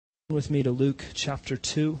With me to Luke chapter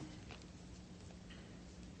 2.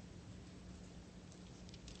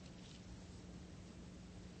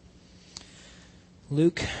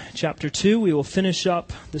 Luke chapter 2, we will finish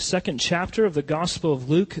up the second chapter of the Gospel of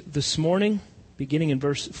Luke this morning, beginning in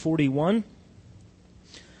verse 41.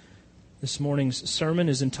 This morning's sermon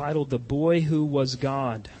is entitled, The Boy Who Was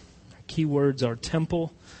God. Our key words are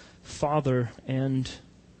temple, father, and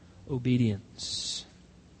obedience.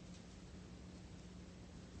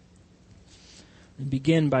 And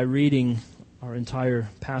begin by reading our entire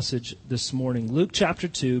passage this morning. Luke chapter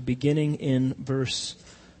 2, beginning in verse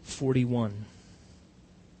 41.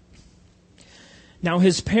 Now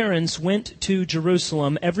his parents went to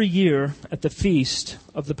Jerusalem every year at the feast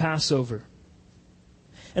of the Passover.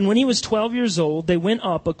 And when he was 12 years old, they went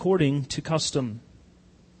up according to custom.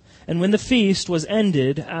 And when the feast was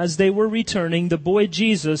ended, as they were returning, the boy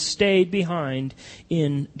Jesus stayed behind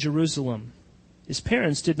in Jerusalem. His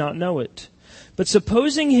parents did not know it. But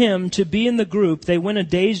supposing him to be in the group, they went a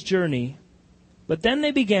day's journey. But then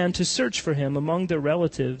they began to search for him among their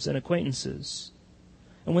relatives and acquaintances.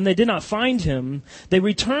 And when they did not find him, they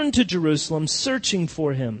returned to Jerusalem, searching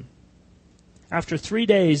for him. After 3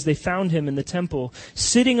 days, they found him in the temple,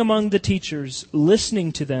 sitting among the teachers,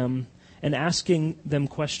 listening to them and asking them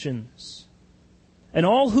questions. And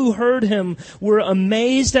all who heard him were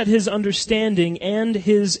amazed at his understanding and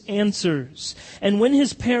his answers. And when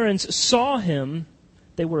his parents saw him,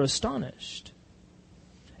 they were astonished.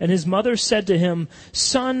 And his mother said to him,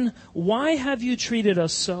 "Son, why have you treated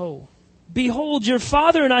us so? Behold, your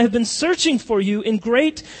father and I have been searching for you in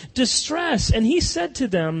great distress." And he said to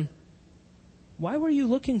them, "Why were you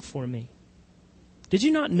looking for me? Did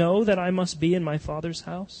you not know that I must be in my father's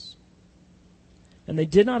house?" And they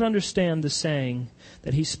did not understand the saying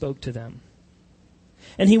that he spoke to them.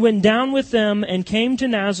 And he went down with them and came to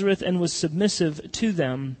Nazareth and was submissive to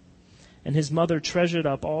them. And his mother treasured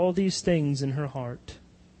up all these things in her heart.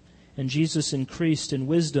 And Jesus increased in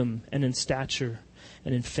wisdom and in stature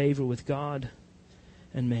and in favor with God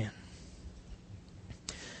and man.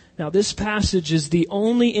 Now, this passage is the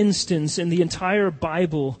only instance in the entire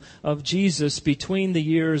Bible of Jesus between the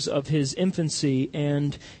years of his infancy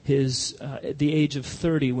and the age of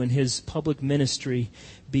 30 when his public ministry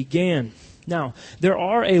began. Now, there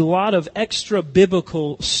are a lot of extra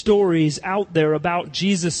biblical stories out there about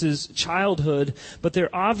Jesus' childhood, but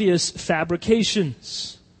they're obvious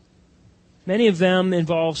fabrications. Many of them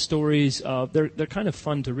involve stories they're kind of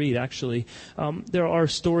fun to read, actually. There are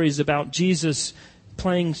stories about Jesus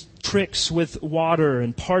playing tricks with water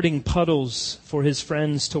and parting puddles for his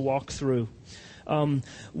friends to walk through.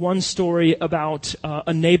 One story about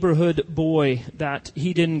a neighborhood boy that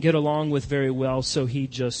he didn't get along with very well, so he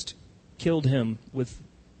just killed him with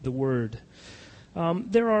the word.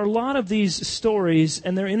 There are a lot of these stories,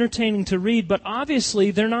 and they're entertaining to read, but obviously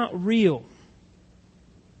they're not real.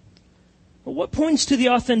 But what points to the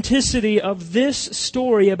authenticity of this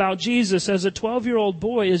story about Jesus as a 12-year-old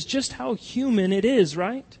boy is just how human it is,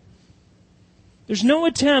 right? There's no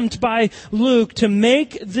attempt by Luke to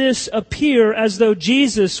make this appear as though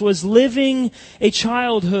Jesus was living a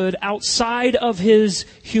childhood outside of his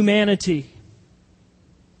humanity.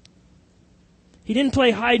 He didn't play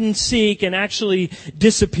hide and seek and actually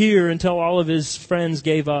disappear until all of his friends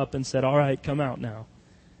gave up and said, "All right, come out now."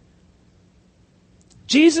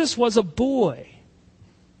 Jesus was a boy.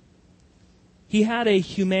 He had a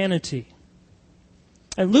humanity.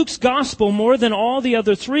 And Luke's gospel, more than all the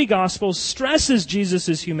other three gospels, stresses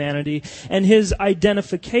Jesus' humanity and his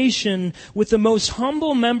identification with the most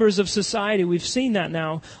humble members of society. We've seen that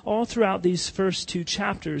now all throughout these first two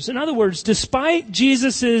chapters. In other words, despite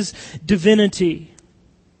Jesus' divinity,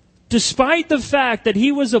 despite the fact that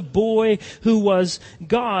he was a boy who was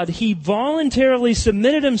God, he voluntarily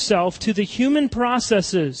submitted himself to the human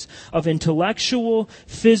processes of intellectual,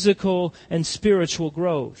 physical, and spiritual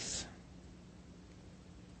growth.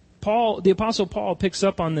 The Apostle Paul picks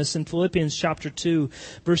up on this in Philippians chapter 2,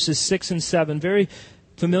 verses 6 and 7. Very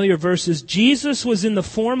familiar verses. Jesus was in the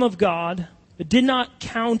form of God, but did not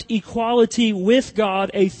count equality with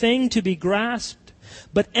God a thing to be grasped,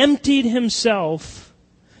 but emptied himself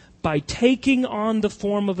by taking on the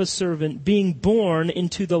form of a servant, being born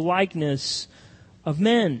into the likeness of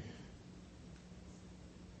men.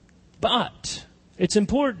 But it's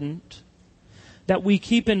important that we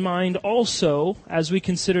keep in mind also, as we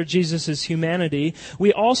consider Jesus' humanity,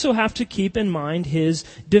 we also have to keep in mind his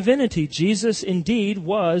divinity. Jesus indeed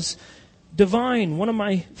was divine. One of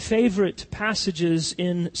my favorite passages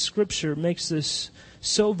in Scripture makes this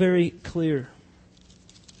so very clear.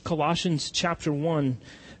 Colossians chapter 1,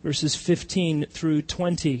 verses 15 through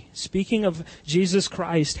 20. Speaking of Jesus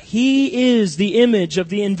Christ, He is the image of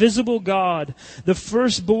the invisible God, the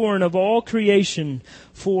firstborn of all creation.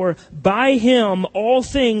 For by Him all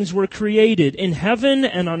things were created, in heaven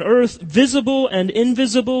and on earth, visible and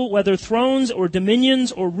invisible, whether thrones or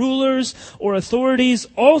dominions or rulers or authorities.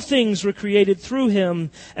 All things were created through Him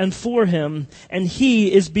and for Him. And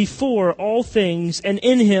He is before all things, and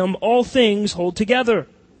in Him all things hold together.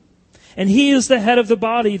 And He is the head of the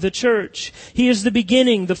body, the church. He is the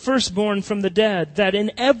beginning, the firstborn from the dead, that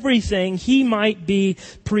in everything He might be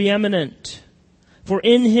preeminent. For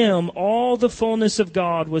in Him all the fullness of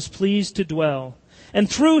God was pleased to dwell, and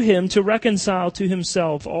through Him to reconcile to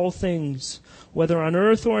Himself all things, whether on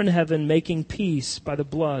earth or in heaven, making peace by the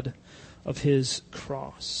blood of His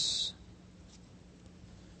cross.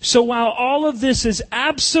 So while all of this is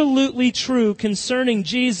absolutely true concerning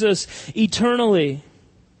Jesus eternally,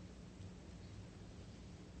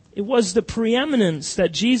 it was the preeminence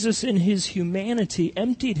that Jesus in His humanity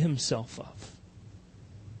emptied Himself of.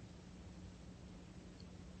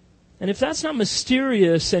 And if that's not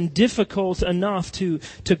mysterious and difficult enough to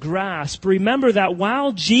grasp, remember that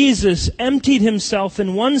while Jesus emptied Himself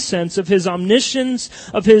in one sense of His omniscience,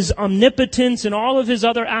 of His omnipotence, and all of His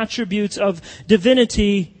other attributes of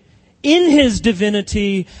divinity, in His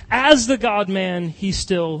divinity, as the God-man, He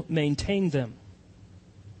still maintained them.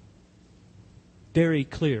 Very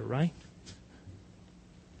clear, right?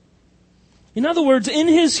 In other words, in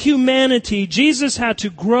His humanity, Jesus had to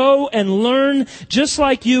grow and learn just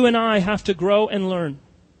like you and I have to grow and learn.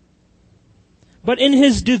 But in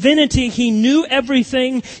His divinity, He knew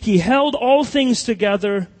everything. He held all things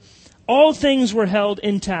together. All things were held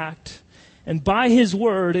intact. And by His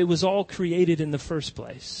word, it was all created in the first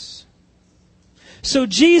place. So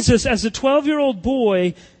Jesus, as a 12-year-old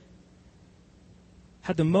boy,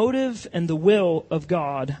 had the motive and the will of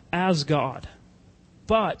God as God.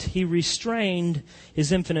 But He restrained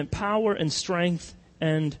His infinite power and strength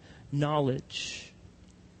and knowledge.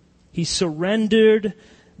 He surrendered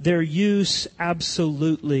their use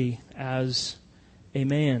absolutely as a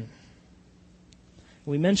man.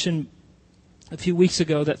 We mentioned a few weeks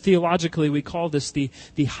ago that theologically we call this the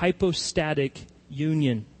hypostatic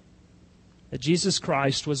union. That Jesus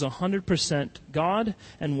Christ was 100% God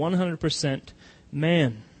and 100%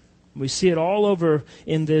 man. We see it all over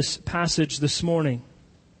in this passage this morning.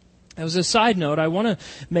 As a side note, I want to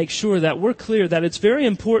make sure that we're clear that it's very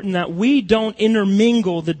important that we don't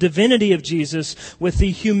intermingle the divinity of Jesus with the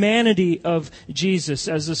humanity of Jesus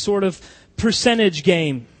as a sort of percentage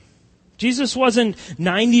game. Jesus wasn't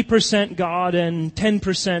 90% God and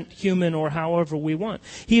 10% human or however we want.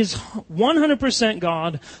 He is 100%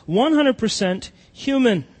 God, 100%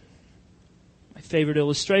 human. My favorite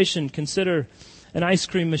illustration, consider an ice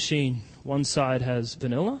cream machine. One side has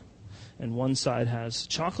vanilla and one side has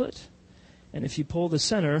chocolate. And if you pull the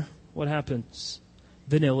center, what happens?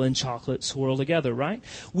 Vanilla and chocolate swirl together, right?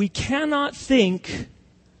 We cannot think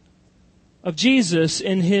of Jesus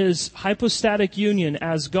in His hypostatic union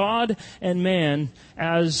as God and man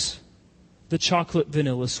as the chocolate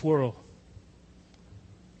vanilla swirl.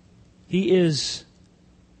 He is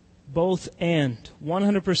both and,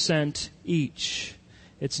 100% each.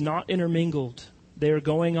 It's not intermingled. They are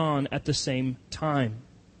going on at the same time.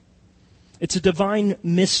 It's a divine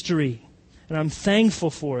mystery, and I'm thankful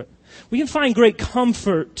for it. We can find great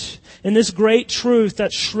comfort in this great truth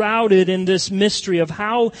that's shrouded in this mystery of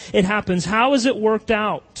how it happens. How is it worked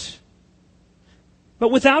out? But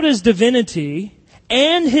without His divinity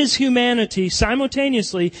and His humanity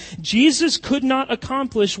simultaneously, Jesus could not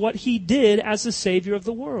accomplish what He did as the Savior of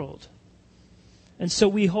the world. And so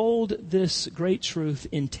we hold this great truth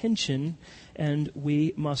in tension, and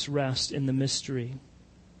we must rest in the mystery.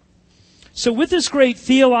 So with this great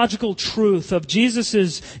theological truth of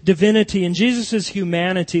Jesus' divinity and Jesus'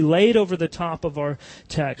 humanity laid over the top of our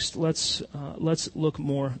text, let's look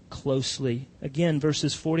more closely. Again,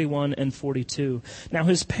 verses 41 and 42. Now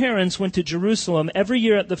His parents went to Jerusalem every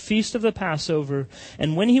year at the feast of the Passover,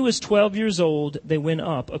 and when He was 12 years old, they went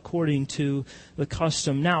up according to the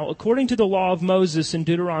custom. Now, according to the law of Moses in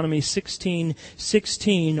Deuteronomy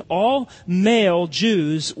 16:16, all male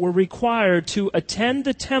Jews were required to attend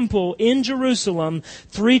the temple in Jerusalem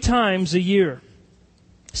 3 times a year.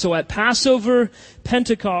 So at Passover,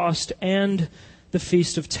 Pentecost, and the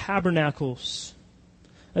Feast of Tabernacles.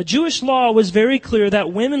 A Jewish law was very clear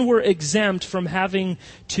that women were exempt from having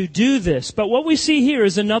to do this. But what we see here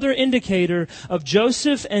is another indicator of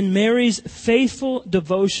Joseph and Mary's faithful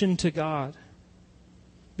devotion to God.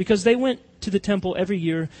 Because they went to the temple every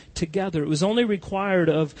year together. It was only required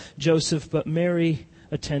of Joseph, but Mary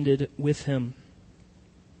attended with him.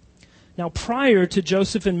 Now, prior to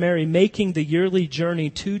Joseph and Mary making the yearly journey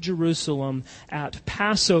to Jerusalem at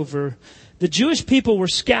Passover, the Jewish people were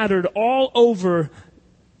scattered all over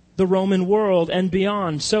the Roman world and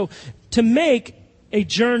beyond. So to make a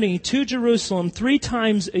journey to Jerusalem 3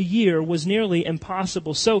 times a year was nearly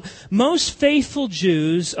impossible. So most faithful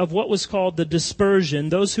Jews of what was called the dispersion,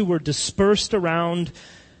 those who were dispersed around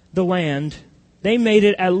the land, they made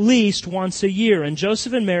it at least once a year. And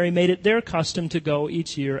Joseph and Mary made it their custom to go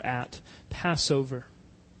each year at Passover.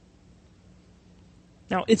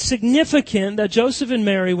 Now, it's significant that Joseph and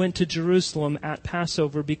Mary went to Jerusalem at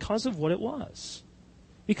Passover because of what it was.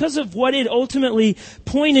 Because of what it ultimately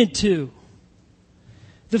pointed to.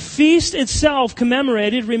 The feast itself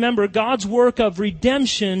commemorated, remember, God's work of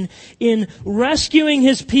redemption in rescuing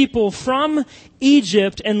His people from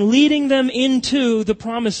Egypt and leading them into the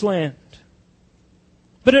Promised Land.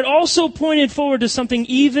 But it also pointed forward to something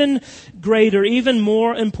even greater, even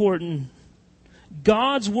more important.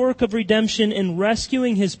 God's work of redemption in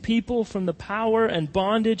rescuing His people from the power and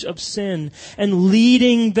bondage of sin and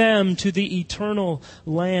leading them to the eternal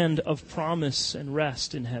land of promise and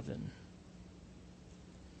rest in heaven.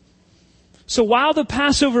 So while the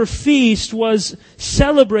Passover feast was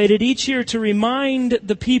celebrated each year to remind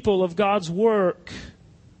the people of God's work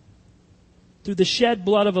through the shed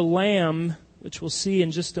blood of a lamb, which we'll see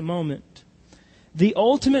in just a moment, the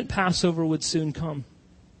ultimate Passover would soon come.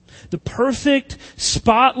 The perfect,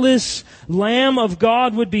 spotless Lamb of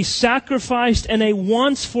God would be sacrificed and a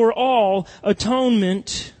once-for-all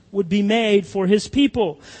atonement would be made for His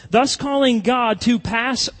people, thus calling God to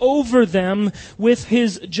pass over them with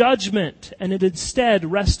His judgment. And it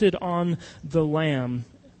instead rested on the Lamb,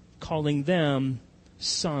 calling them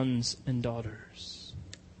sons and daughters.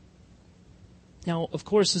 Now, of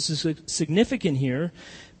course, this is significant here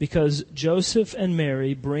because Joseph and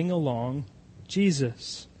Mary bring along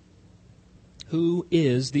Jesus, who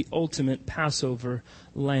is the ultimate Passover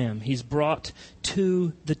lamb. He's brought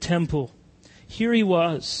to the temple. Here He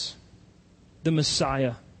was, the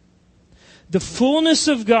Messiah, the fullness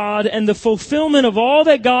of God and the fulfillment of all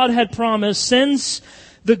that God had promised since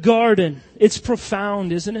the garden. It's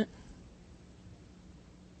profound, isn't it?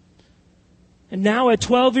 And now at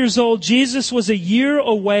 12 years old, Jesus was a year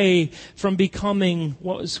away from becoming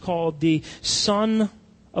what was called the Son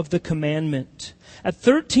of the Commandment. At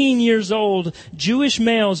 13 years old, Jewish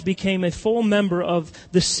males became a full member of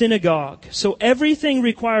the synagogue. So everything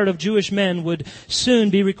required of Jewish men would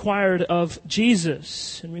soon be required of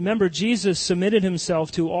Jesus. And remember, Jesus submitted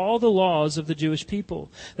Himself to all the laws of the Jewish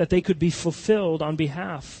people, that they could be fulfilled on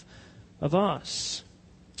behalf of us.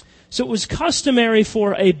 So it was customary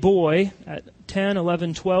for a boy at 10,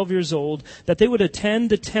 11, 12 years old that they would attend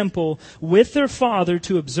the temple with their father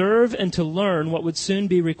to observe and to learn what would soon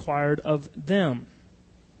be required of them.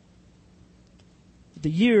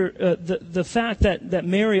 The fact that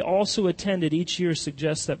Mary also attended each year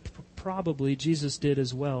suggests that probably Jesus did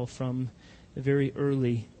as well from a very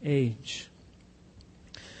early age.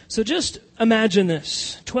 So just imagine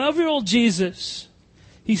this. 12-year-old Jesus,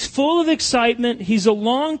 he's full of excitement. He's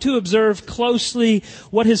along to observe closely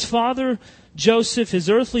what his father Joseph, his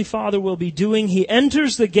earthly father, will be doing. He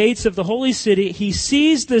enters the gates of the holy city. He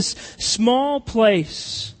sees this small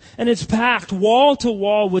place, and it's packed wall to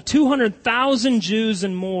wall with 200,000 Jews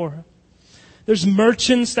and more. There's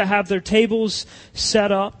merchants that have their tables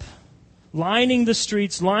set up, lining the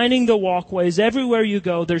streets, lining the walkways. Everywhere you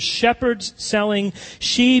go, there's shepherds selling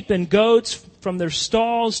sheep and goats from their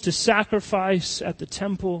stalls to sacrifice at the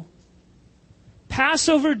temple.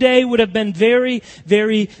 Passover day would have been very,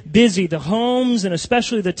 very busy. The homes and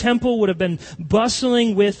especially the temple would have been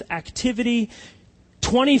bustling with activity.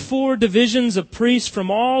 24 divisions of priests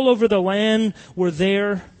from all over the land were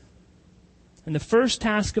there. And the first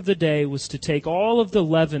task of the day was to take all of the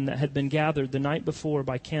leaven that had been gathered the night before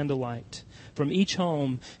by candlelight from each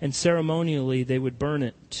home, and ceremonially they would burn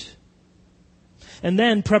it. And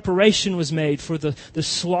then preparation was made for the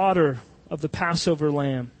slaughter of the Passover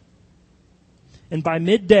lamb. And by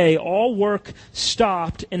midday, all work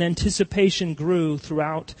stopped and anticipation grew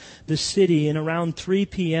throughout the city. And around 3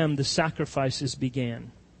 p.m., the sacrifices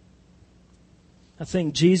began. I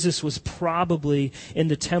think Jesus was probably in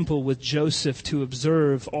the temple with Joseph to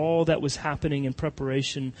observe all that was happening in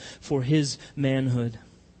preparation for his manhood.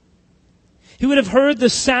 He would have heard the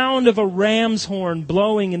sound of a ram's horn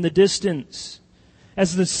blowing in the distance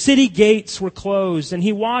as the city gates were closed, and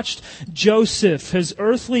he watched Joseph, his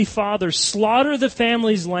earthly father, slaughter the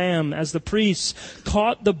family's lamb as the priests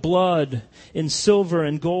caught the blood in silver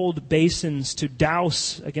and gold basins to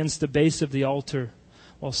douse against the base of the altar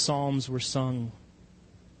while psalms were sung.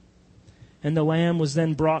 And the lamb was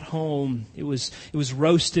then brought home. It was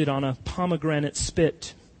roasted on a pomegranate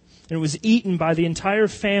spit. And it was eaten by the entire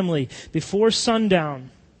family before sundown,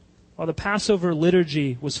 while the Passover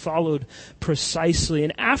liturgy was followed precisely.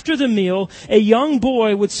 And after the meal, a young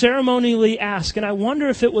boy would ceremonially ask, and I wonder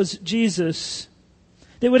if it was Jesus,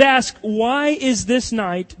 they would ask, "Why is this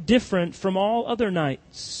night different from all other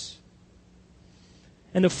nights?"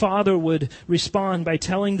 And the father would respond by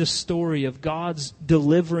telling the story of God's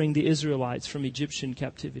delivering the Israelites from Egyptian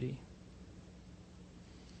captivity.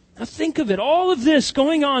 Now think of it, all of this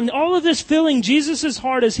going on, all of this filling Jesus'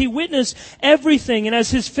 heart as he witnessed everything. And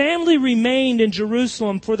as his family remained in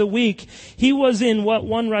Jerusalem for the week, he was in what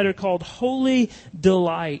one writer called holy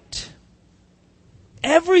delight.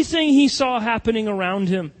 Everything he saw happening around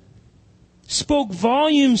him spoke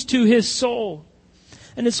volumes to his soul.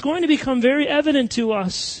 And it's going to become very evident to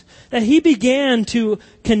us that he began to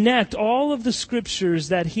connect all of the scriptures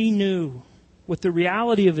that he knew with the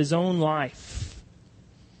reality of his own life,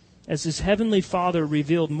 as his heavenly Father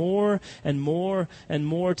revealed more and more and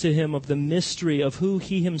more to him of the mystery of who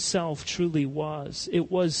he himself truly was.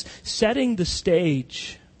 It was setting the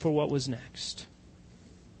stage for what was next.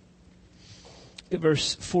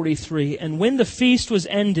 Verse 43, and when the feast was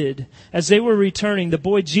ended, as they were returning, the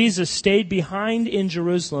boy Jesus stayed behind in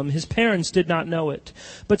Jerusalem. His parents did not know it.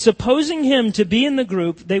 But supposing him to be in the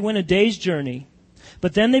group, they went a day's journey.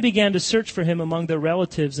 But then they began to search for him among their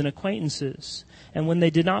relatives and acquaintances. And when they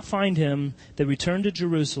did not find him, they returned to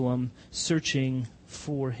Jerusalem, searching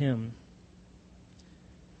for him.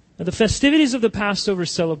 Now, the festivities of the Passover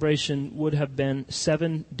celebration would have been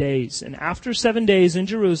 7 days. And after 7 days in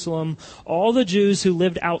Jerusalem, all the Jews who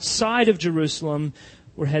lived outside of Jerusalem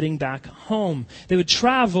were heading back home. They would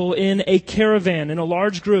travel in a caravan, in a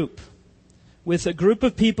large group, with a group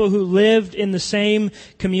of people who lived in the same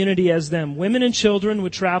community as them. Women and children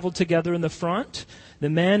would travel together in the front. The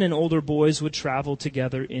men and older boys would travel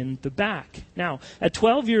together in the back. Now, at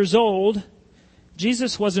 12 years old,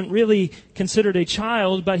 Jesus wasn't really considered a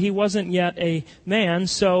child, but he wasn't yet a man,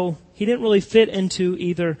 so he didn't really fit into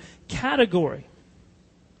either category.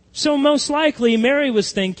 So most likely, Mary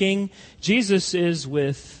was thinking, Jesus is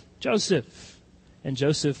with Joseph. And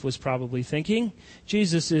Joseph was probably thinking,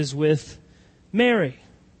 Jesus is with Mary.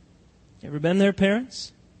 Ever been there,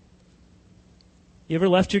 parents? You ever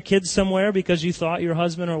left your kids somewhere because you thought your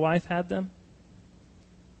husband or wife had them?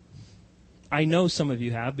 I know some of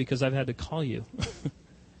you have because I've had to call you.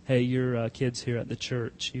 Hey, your kids here at the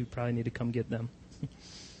church. You probably need to come get them.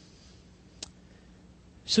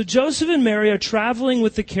 So Joseph and Mary are traveling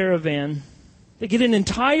with the caravan. They get an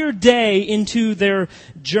entire day into their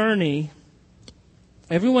journey.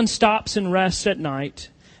 Everyone stops and rests at night.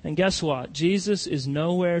 And guess what? Jesus is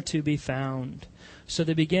nowhere to be found. So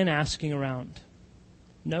they begin asking around.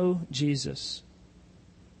 No Jesus.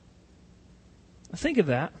 Think of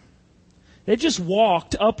that. They just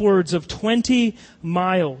walked upwards of 20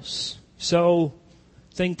 miles. So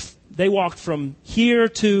think they walked from here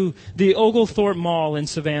to the Oglethorpe Mall in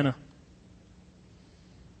Savannah.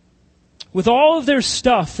 With all of their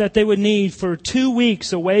stuff that they would need for 2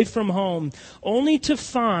 weeks away from home, only to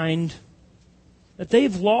find that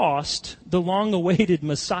they've lost the long-awaited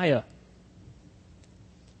Messiah.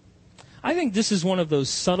 I think this is one of those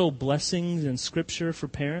subtle blessings in Scripture for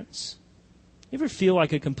parents. You ever feel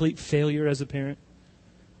like a complete failure as a parent?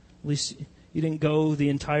 At least you didn't go the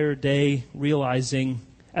entire day realizing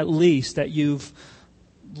at least that you've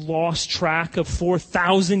lost track of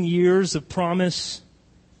 4,000 years of promise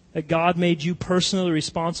that God made you personally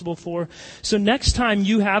responsible for. So next time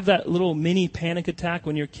you have that little mini panic attack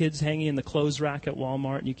when your kid's hanging in the clothes rack at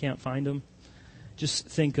Walmart and you can't find them, just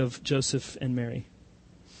think of Joseph and Mary.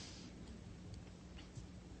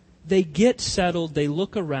 They get settled, they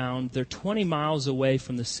look around, they're 20 miles away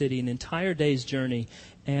from the city, an entire day's journey,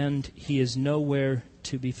 and he is nowhere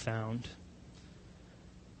to be found.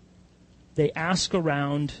 They ask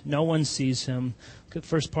around, no one sees him. Look at the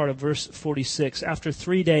first part of verse 46. After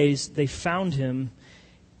 3 days, they found him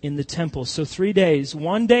in the temple. So 3 days,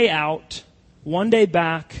 1 day out, 1 day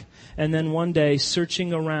back, and then 1 day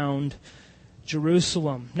searching around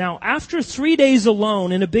Jerusalem. Now, after 3 days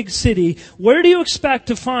alone in a big city, where do you expect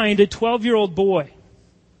to find a 12-year-old boy?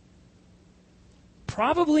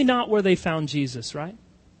 Probably not where they found Jesus, right?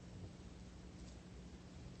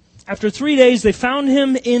 After 3 days, they found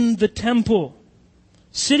him in the temple,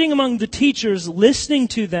 sitting among the teachers, listening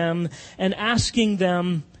to them and asking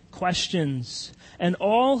them questions. And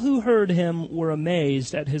all who heard him were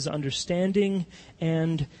amazed at his understanding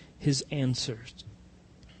and his answers.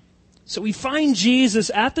 So we find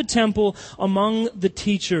Jesus at the temple among the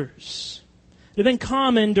teachers. It had been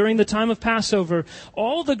common during the time of Passover,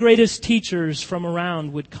 all the greatest teachers from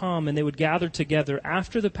around would come and they would gather together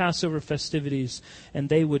after the Passover festivities and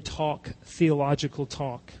they would talk theological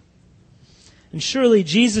talk. And surely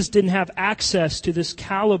Jesus didn't have access to this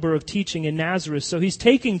caliber of teaching in Nazareth, so he's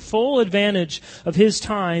taking full advantage of his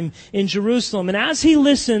time in Jerusalem. And as he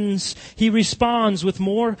listens, he responds with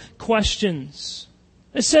more questions.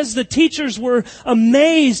 It says the teachers were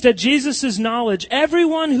amazed at Jesus' knowledge.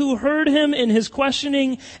 Everyone who heard him in his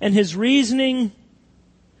questioning and his reasoning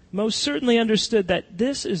most certainly understood that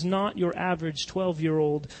this is not your average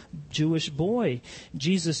 12-year-old Jewish boy.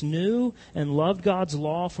 Jesus knew and loved God's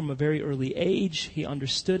law from a very early age. He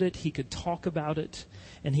understood it. He could talk about it.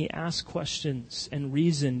 And he asked questions and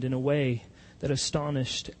reasoned in a way that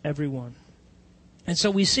astonished everyone. And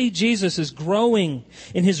so we see Jesus is growing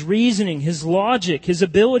in his reasoning, his logic, his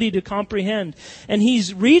ability to comprehend. And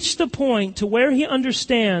he's reached the point to where he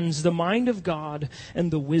understands the mind of God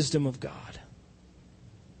and the wisdom of God.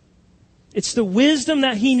 It's the wisdom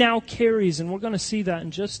that he now carries, and we're going to see that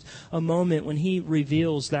in just a moment when he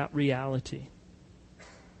reveals that reality.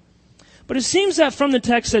 But it seems that from the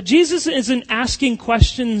text that Jesus isn't asking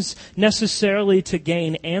questions necessarily to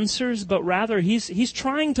gain answers, but rather he's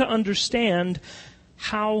trying to understand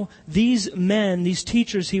how these men, these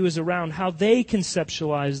teachers he was around, how they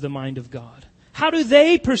conceptualize the mind of God. How do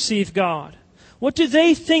they perceive God? What do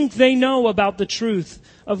they think they know about the truth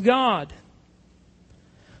of God?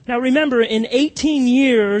 Now remember, in 18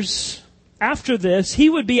 years after this, he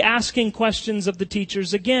would be asking questions of the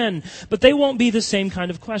teachers again, but they won't be the same kind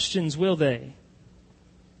of questions, will they?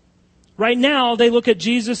 Right now, they look at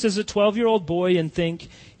Jesus as a 12-year-old boy and think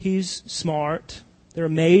he's smart. They're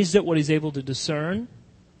amazed at what he's able to discern.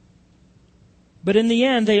 But in the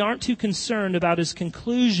end, they aren't too concerned about his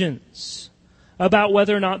conclusions, about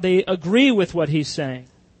whether or not they agree with what he's saying,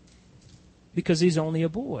 because he's only a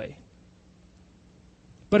boy.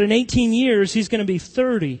 But in 18 years, he's going to be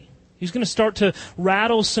 30. He's going to start to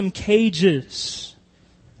rattle some cages.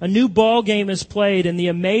 A new ball game is played, and the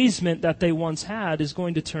amazement that they once had is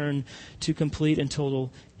going to turn to complete and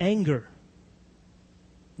total anger.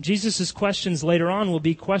 Jesus' questions later on will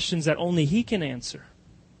be questions that only he can answer.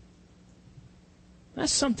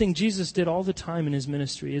 That's something Jesus did all the time in his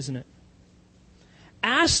ministry, isn't it?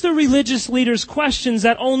 Ask the religious leaders questions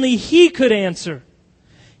that only he could answer.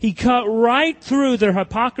 He cut right through their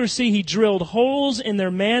hypocrisy. He drilled holes in their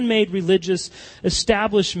man-made religious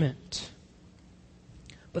establishment.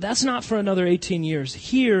 But that's not for another 18 years.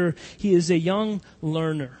 Here, he is a young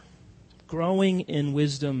learner, growing in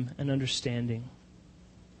wisdom and understanding.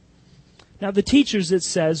 Now, the teachers, it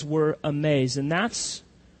says, were amazed. And that's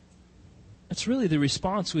really the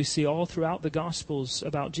response we see all throughout the Gospels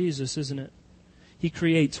about Jesus, isn't it? He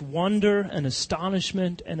creates wonder and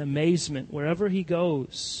astonishment and amazement wherever he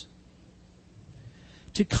goes.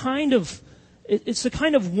 It's the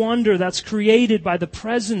kind of wonder that's created by the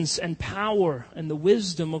presence and power and the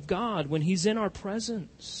wisdom of God when he's in our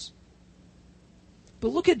presence. But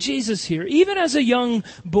look at Jesus here. Even as a young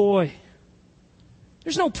boy,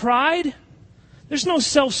 there's no pride. There's no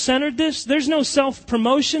self-centeredness. There's no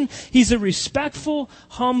self-promotion. He's a respectful,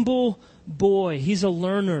 humble boy. He's a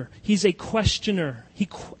learner. He's a questioner.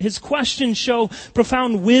 His questions show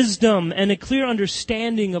profound wisdom and a clear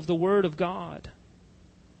understanding of the Word of God.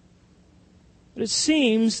 But it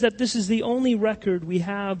seems that this is the only record we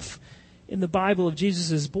have in the Bible of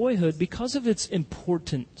Jesus' boyhood because of its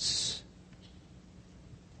importance.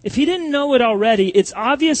 If he didn't know it already, it's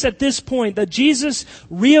obvious at this point that Jesus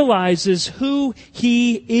realizes who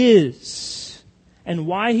he is and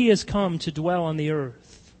why he has come to dwell on the earth.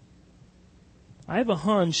 I have a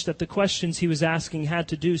hunch that the questions he was asking had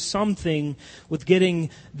to do something with getting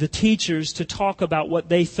the teachers to talk about what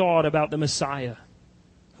they thought about the Messiah.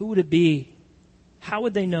 Who would it be? How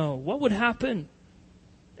would they know? What would happen?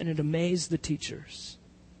 And it amazed the teachers.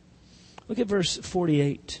 Look at verse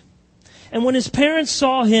 48. And when his parents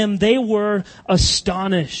saw him, they were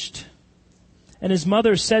astonished. And his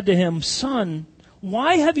mother said to him, "Son,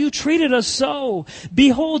 why have you treated us so?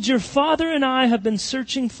 Behold, your father and I have been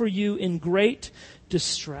searching for you in great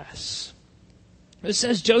distress." It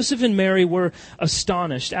says Joseph and Mary were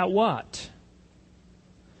astonished. At what?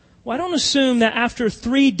 Well, I don't assume that after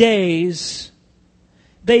 3 days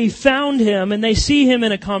they found him and they see him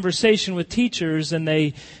in a conversation with teachers and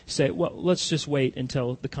they say, well, let's just wait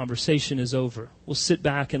until the conversation is over. We'll sit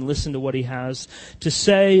back and listen to what he has to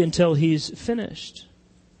say until he's finished.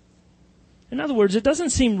 In other words, it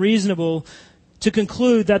doesn't seem reasonable to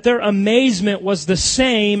conclude that their amazement was the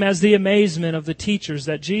same as the amazement of the teachers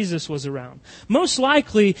that Jesus was around. Most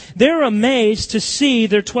likely, they're amazed to see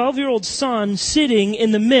their 12-year-old son sitting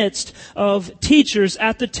in the midst of teachers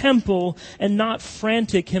at the temple and not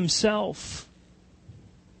frantic himself.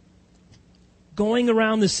 Going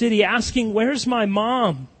around the city asking, "Where's my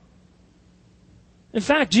mom?" In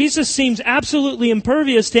fact, Jesus seems absolutely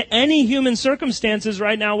impervious to any human circumstances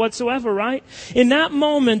right now whatsoever, right? In that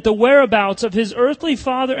moment, the whereabouts of his earthly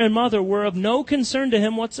father and mother were of no concern to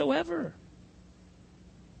him whatsoever.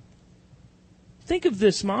 Think of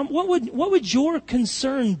this, Mom. What would your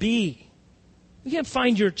concern be? You can't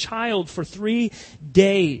find your child for 3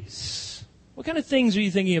 days. What kind of things are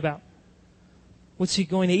you thinking about? What's he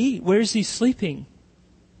going to eat? Where is he sleeping?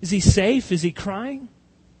 Is he safe? Is he crying?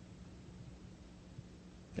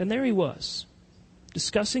 And there he was,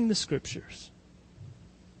 discussing the Scriptures.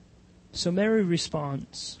 So Mary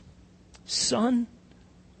responds, "Son,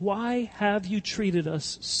 why have you treated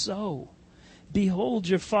us so? Behold,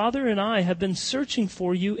 your father and I have been searching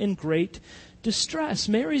for you in great distress."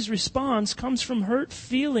 Mary's response comes from hurt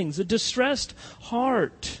feelings, a distressed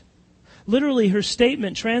heart. Literally, her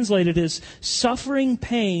statement translated is, "Suffering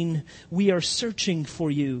pain, we are searching for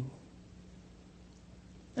you."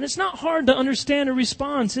 And it's not hard to understand her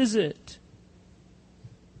response, is it?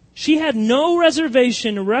 She had no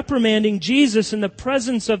reservation reprimanding Jesus in the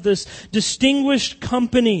presence of this distinguished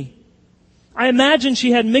company. I imagine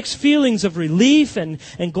she had mixed feelings of relief and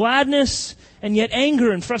gladness, and yet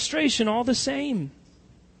anger and frustration all the same.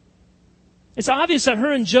 It's obvious that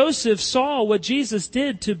her and Joseph saw what Jesus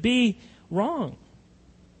did to be wrong.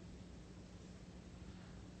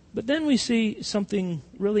 But then we see something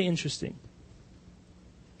really interesting.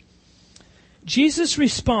 Jesus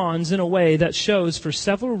responds in a way that shows for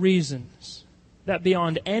several reasons that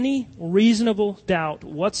beyond any reasonable doubt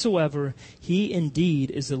whatsoever, he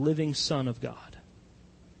indeed is the living Son of God.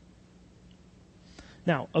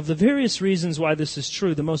 Now, of the various reasons why this is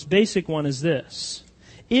true, the most basic one is this.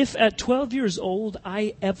 If at 12 years old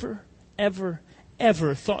I ever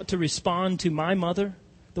thought to respond to my mother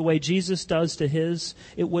the way Jesus does to his,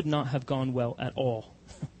 it would not have gone well at all.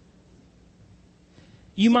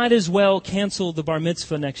 You might as well cancel the bar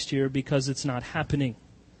mitzvah next year because it's not happening.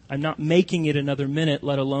 I'm not making it another minute,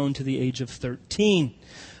 let alone to the age of 13.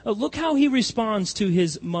 Look how he responds to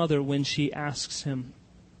his mother when she asks him.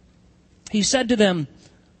 He said to them,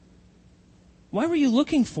 "Why were you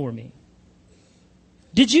looking for me?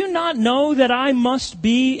 Did you not know that I must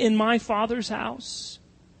be in my Father's house?"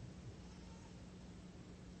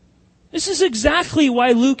 This is exactly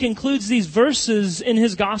why Luke includes these verses in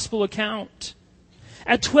his gospel account.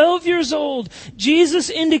 At 12 years old, Jesus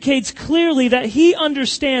indicates clearly that he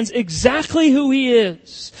understands exactly who he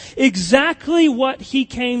is, exactly what he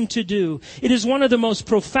came to do. It is one of the most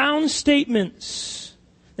profound statements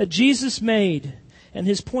that Jesus made, and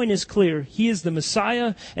his point is clear. He is the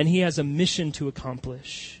Messiah, and he has a mission to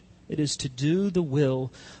accomplish. It is to do the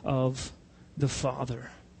will of the Father.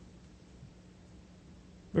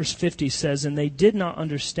 Verse 50 says, "And they did not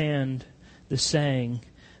understand the saying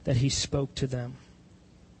that he spoke to them."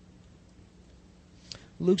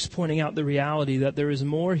 Luke's pointing out the reality that there is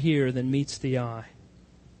more here than meets the eye.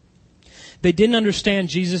 They didn't understand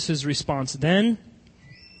Jesus' response then.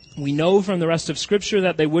 We know from the rest of Scripture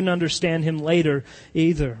that they wouldn't understand him later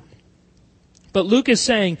either. But Luke is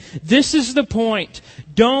saying, this is the point.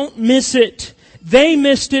 Don't miss it. They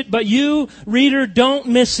missed it, but you, reader, don't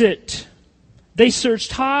miss it. They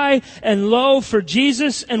searched high and low for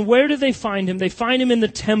Jesus, and where do they find him? They find him in the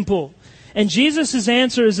temple. And Jesus'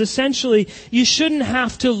 answer is essentially, you shouldn't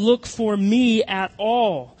have to look for me at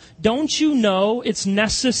all. Don't you know it's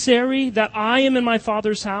necessary that I am in my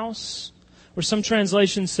Father's house? Or some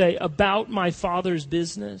translations say, about my Father's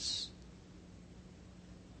business.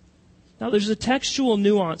 Now there's a textual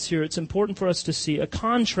nuance here it's important for us to see, a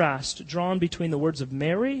contrast drawn between the words of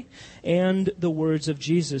Mary and the words of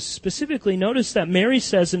Jesus. Specifically, notice that Mary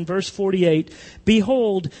says in verse 48,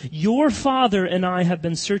 "Behold, your father and I have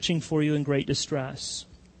been searching for you in great distress."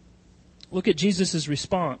 Look at Jesus'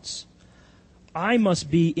 response. "I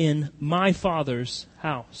must be in my Father's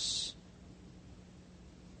house."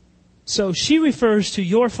 So she refers to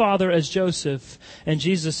your father as Joseph, and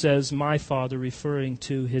Jesus says, my father, referring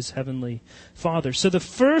to his heavenly Father. So the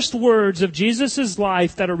first words of Jesus'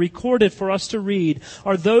 life that are recorded for us to read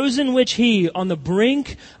are those in which he, on the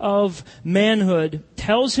brink of manhood,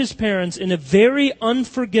 tells his parents in a very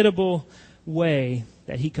unforgettable way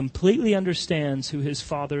that he completely understands who his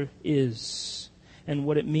Father is and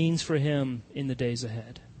what it means for him in the days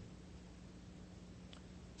ahead.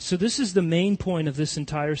 So this is the main point of this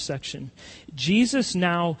entire section. Jesus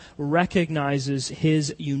now recognizes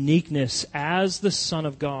his uniqueness as the Son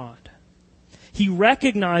of God. He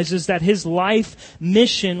recognizes that his life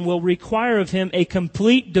mission will require of him a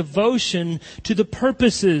complete devotion to the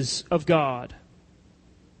purposes of God.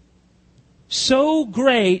 So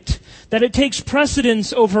great that it takes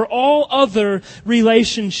precedence over all other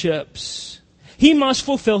relationships. He must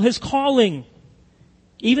fulfill his calling,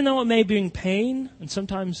 even though it may bring pain and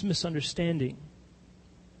sometimes misunderstanding.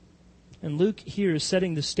 And Luke here is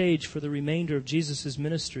setting the stage for the remainder of Jesus'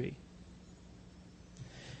 ministry.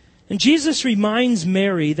 And Jesus reminds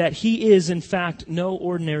Mary that he is, in fact, no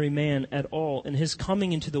ordinary man at all, and his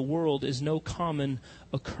coming into the world is no common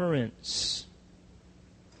occurrence.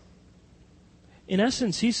 In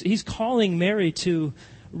essence, he's calling Mary to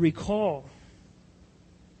recall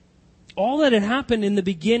all that had happened in the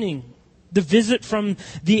beginning. The visit from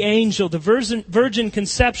the angel, the virgin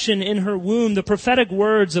conception in her womb, the prophetic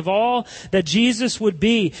words of all that Jesus would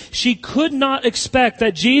be. She could not expect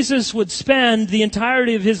that Jesus would spend the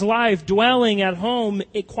entirety of his life dwelling at home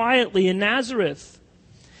quietly in Nazareth.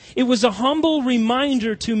 It was a humble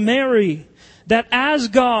reminder to Mary that as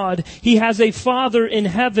God, he has a Father in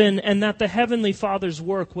heaven, and that the Heavenly Father's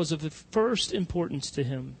work was of the first importance to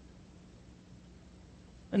him.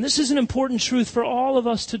 And this is an important truth for all of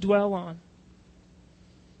us to dwell on.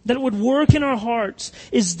 That it would work in our hearts.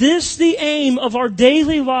 Is this the aim of our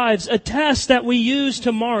daily lives? A test that we use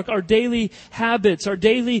to mark our daily habits, our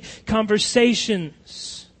daily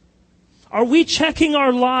conversations? Are we checking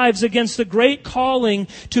our lives against the great calling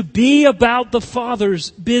to be about the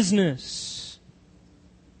Father's business?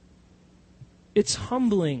 It's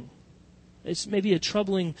humbling. It's maybe a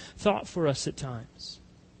troubling thought for us at times.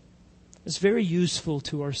 It's very useful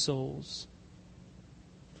to our souls.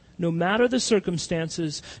 No matter the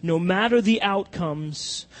circumstances, no matter the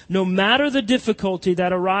outcomes, no matter the difficulty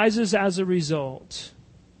that arises as a result,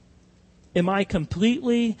 am I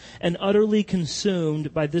completely and utterly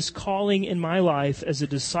consumed by this calling in my life as a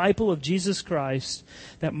disciple of Jesus Christ,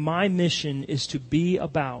 that my mission is to be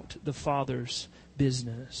about the Father's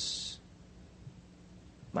business?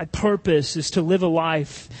 My purpose is to live a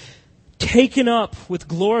life taken up with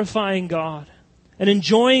glorifying God and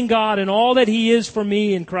enjoying God and all that He is for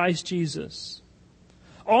me in Christ Jesus.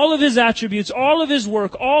 All of His attributes, all of His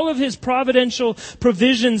work, all of His providential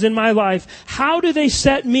provisions in my life, how do they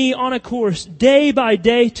set me on a course day by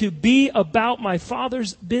day to be about my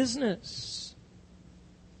Father's business?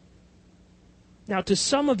 Now, to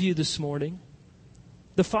some of you this morning,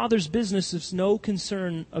 the Father's business is no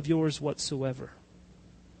concern of yours whatsoever.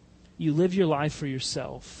 You live your life for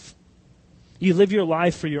yourself. You live your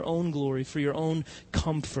life for your own glory, for your own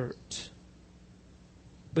comfort.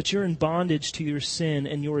 But you're in bondage to your sin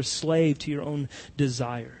and you're a slave to your own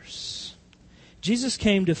desires. Jesus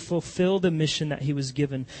came to fulfill the mission that He was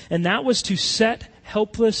given, and that was to set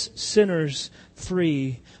helpless sinners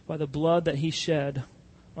free by the blood that He shed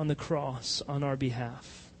on the cross on our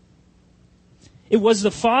behalf. It was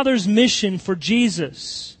the Father's mission for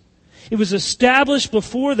Jesus. It was established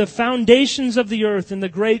before the foundations of the earth in the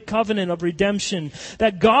great covenant of redemption,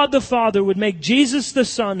 that God the Father would make Jesus the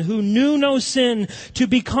Son, who knew no sin, to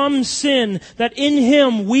become sin, that in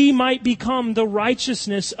Him we might become the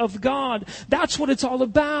righteousness of God. That's what it's all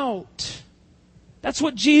about. That's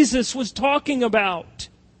what Jesus was talking about.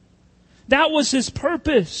 That was His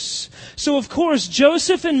purpose. So of course,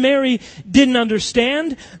 Joseph and Mary didn't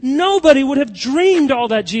understand. Nobody would have dreamed all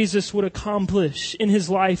that Jesus would accomplish in His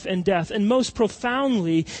life and death, and most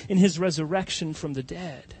profoundly in His resurrection from the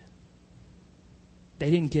dead. They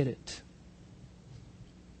didn't get it.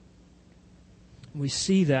 We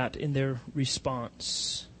see that in their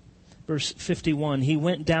response. Verse 51, He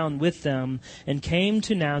went down with them and came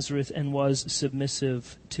to Nazareth and was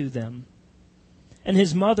submissive to them. And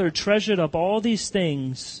His mother treasured up all these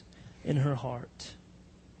things in her heart.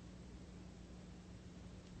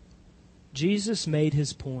 Jesus made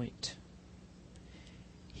His point.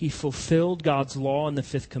 He fulfilled God's law in the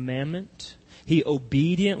fifth commandment. He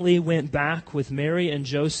obediently went back with Mary and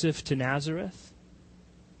Joseph to Nazareth.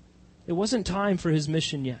 It wasn't time for His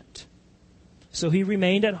mission yet. So He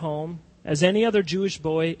remained at home as any other Jewish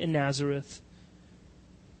boy in Nazareth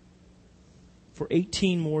for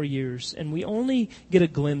 18 more years. And we only get a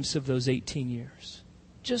glimpse of those 18 years.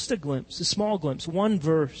 Just a glimpse, a small glimpse, one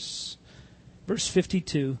verse. Verse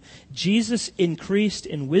 52, Jesus increased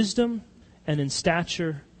in wisdom and in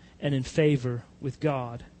stature and in favor with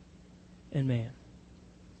God and man.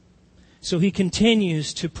 So He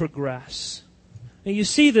continues to progress. Now you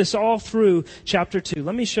see this all through chapter 2.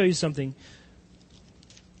 Let me show you something.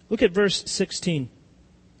 Look at verse 16.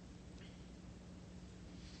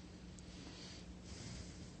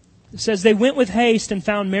 It says, they went with haste and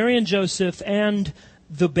found Mary and Joseph and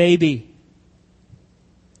the baby.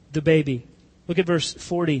 The baby. Look at verse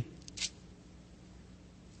 40.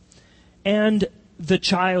 And the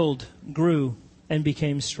child grew and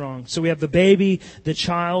became strong. So we have the baby, the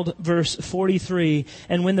child, verse 43.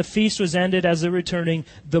 And when the feast was ended, as they're returning,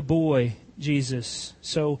 the boy, Jesus.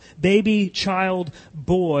 So baby, child,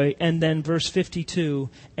 boy, and then verse 52,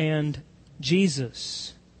 and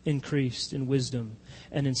Jesus increased in wisdom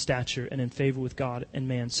and in stature and in favor with God and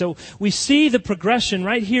man. So we see the progression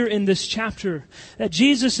right here in this chapter, that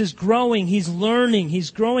Jesus is growing, He's learning, He's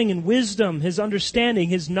growing in wisdom, His understanding,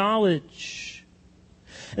 His knowledge.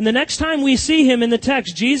 And the next time we see Him in the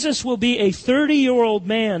text, Jesus will be a 30-year-old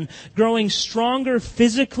man growing stronger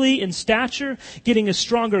physically in stature, getting a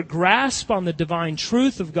stronger grasp on the divine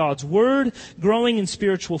truth of God's Word, growing in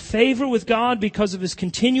spiritual favor with God because of His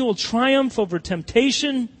continual triumph over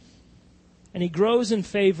temptation. And He grows in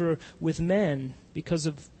favor with men because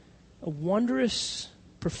of a wondrous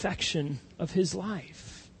perfection of His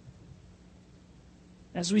life.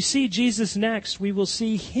 As we see Jesus next, we will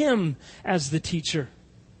see Him as the teacher,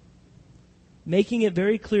 making it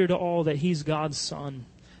very clear to all that He's God's Son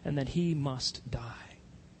and that He must die.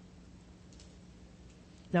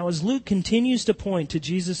 Now, as Luke continues to point to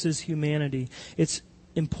Jesus' humanity, it's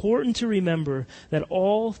important to remember that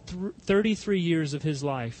all 33 years of His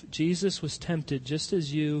life, Jesus was tempted just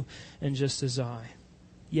as you and just as I.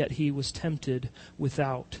 Yet He was tempted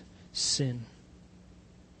without sin.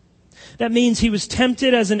 That means He was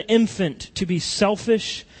tempted as an infant to be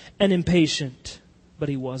selfish and impatient, but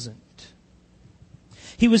He wasn't.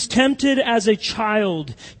 He was tempted as a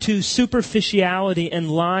child to superficiality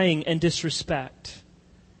and lying and disrespect,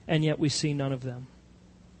 and yet we see none of them.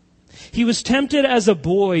 He was tempted as a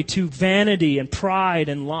boy to vanity and pride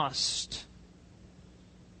and lust,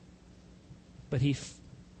 but He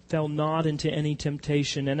fell not into any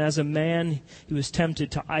temptation. And as a man, He was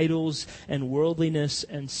tempted to idols and worldliness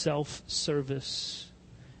and self-service,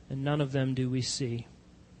 and none of them do we see.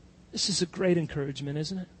 This is a great encouragement,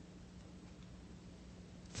 isn't it?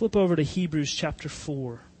 Flip over to Hebrews chapter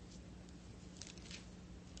 4.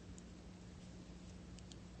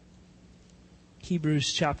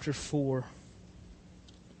 Hebrews chapter 4.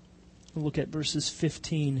 We'll look at verses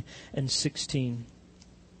 15 and 16.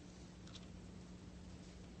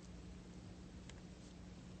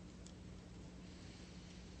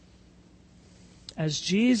 As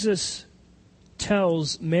Jesus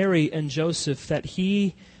tells Mary and Joseph that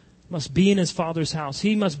He must be in His Father's house,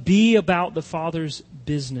 He must be about the Father's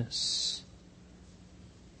business.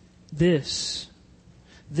 This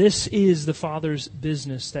is the Father's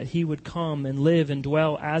business, that He would come and live and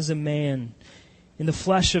dwell as a man, in the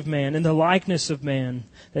flesh of man, in the likeness of man,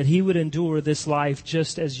 that He would endure this life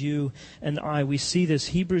just as you and I. We see this,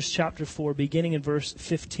 Hebrews chapter 4, beginning in verse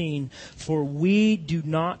 15. For we do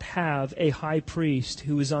not have a high priest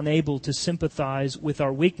who is unable to sympathize with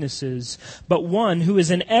our weaknesses, but one who is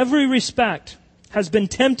in every respect has been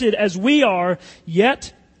tempted as we are,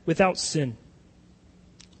 yet without sin.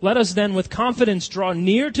 Let us then with confidence draw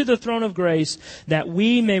near to the throne of grace, that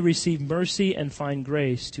we may receive mercy and find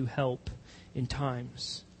grace to help in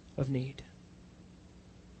times of need.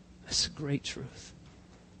 That's a great truth.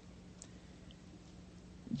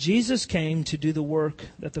 Jesus came to do the work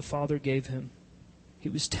that the Father gave Him. He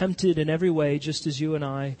was tempted in every way, just as you and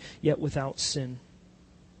I, yet without sin.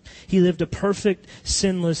 He lived a perfect,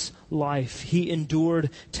 sinless life. He endured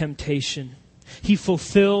temptation. He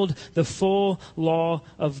fulfilled the full law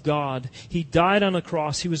of God. He died on a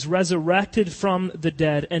cross. He was resurrected from the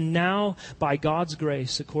dead. And now, by God's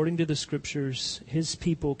grace, according to the Scriptures, His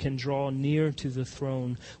people can draw near to the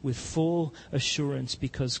throne with full assurance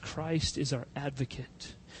because Christ is our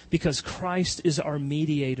advocate, because Christ is our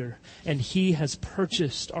mediator, and He has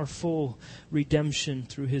purchased our full redemption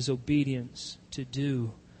through His obedience to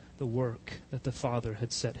do the work that the Father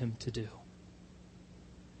had set Him to do.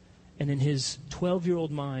 And in His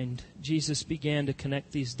 12-year-old mind, Jesus began to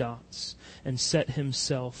connect these dots and set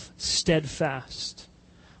Himself steadfast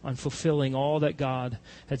on fulfilling all that God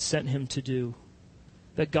had sent Him to do,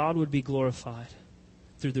 that God would be glorified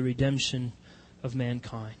through the redemption of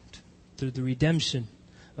mankind, through the redemption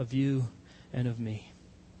of you and of me.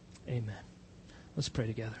 Amen. Let's pray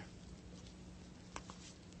together.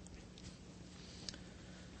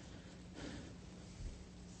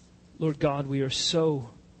 Lord God, we are so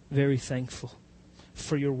very thankful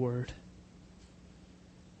for your word.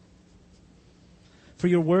 For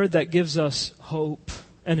your word that gives us hope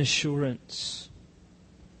and assurance.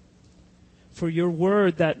 For your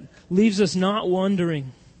word that leaves us not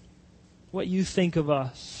wondering what you think of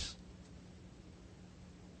us.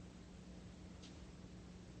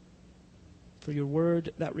 for your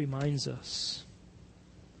word that reminds us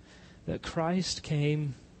that Christ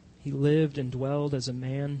came, He lived and dwelled as a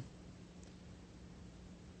man,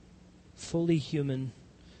 fully human,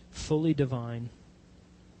 fully divine,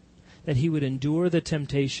 that He would endure the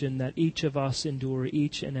temptation that each of us endure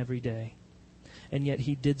each and every day, and yet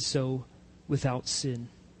He did so without sin.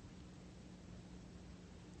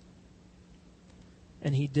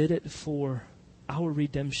 And He did it for our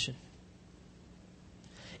redemption.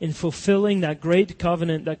 In fulfilling that great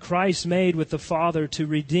covenant that Christ made with the Father to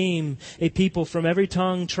redeem a people from every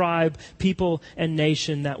tongue, tribe, people, and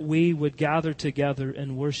nation, that we would gather together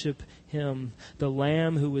and worship Him, the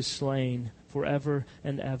Lamb who was slain forever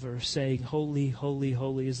and ever, saying, Holy, holy,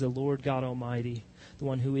 holy is the Lord God Almighty, the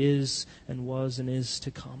one who is and was and is to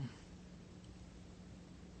come.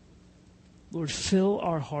 Lord, fill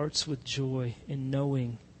our hearts with joy in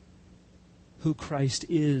knowing who Christ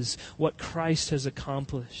is, what Christ has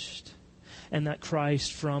accomplished, and that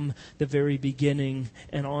Christ from the very beginning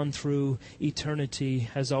and on through eternity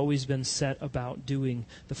has always been set about doing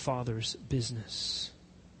the Father's business.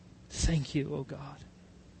 Thank you, O God.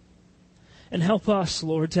 And help us,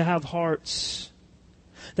 Lord, to have hearts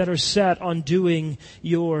that are set on doing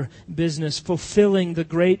your business, fulfilling the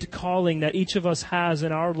great calling that each of us has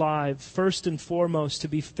in our life, first and foremost, to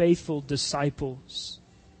be faithful disciples.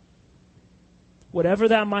 Whatever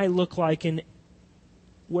that might look like in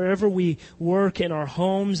wherever we work, in our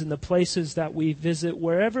homes, in the places that we visit,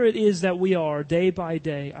 wherever it is that we are day by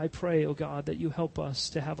day, I pray, O God, that you help us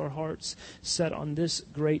to have our hearts set on this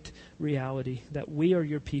great reality, that we are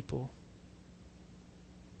your people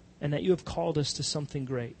and that you have called us to something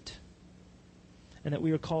great and that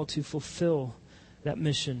we are called to fulfill that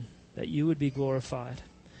mission, that you would be glorified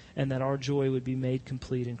and that our joy would be made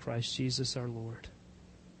complete in Christ Jesus our Lord.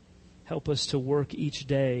 Help us to work each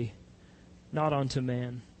day, not unto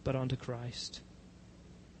man, but unto Christ.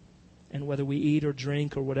 And whether we eat or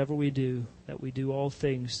drink or whatever we do, that we do all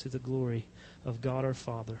things to the glory of God our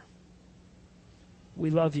Father. We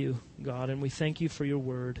love you, God, and we thank you for your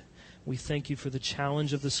word. We thank you for the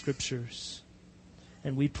challenge of the Scriptures.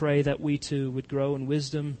 And we pray that we too would grow in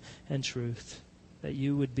wisdom and truth, that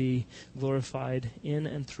you would be glorified in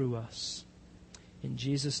and through us. In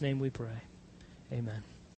Jesus' name we pray. Amen.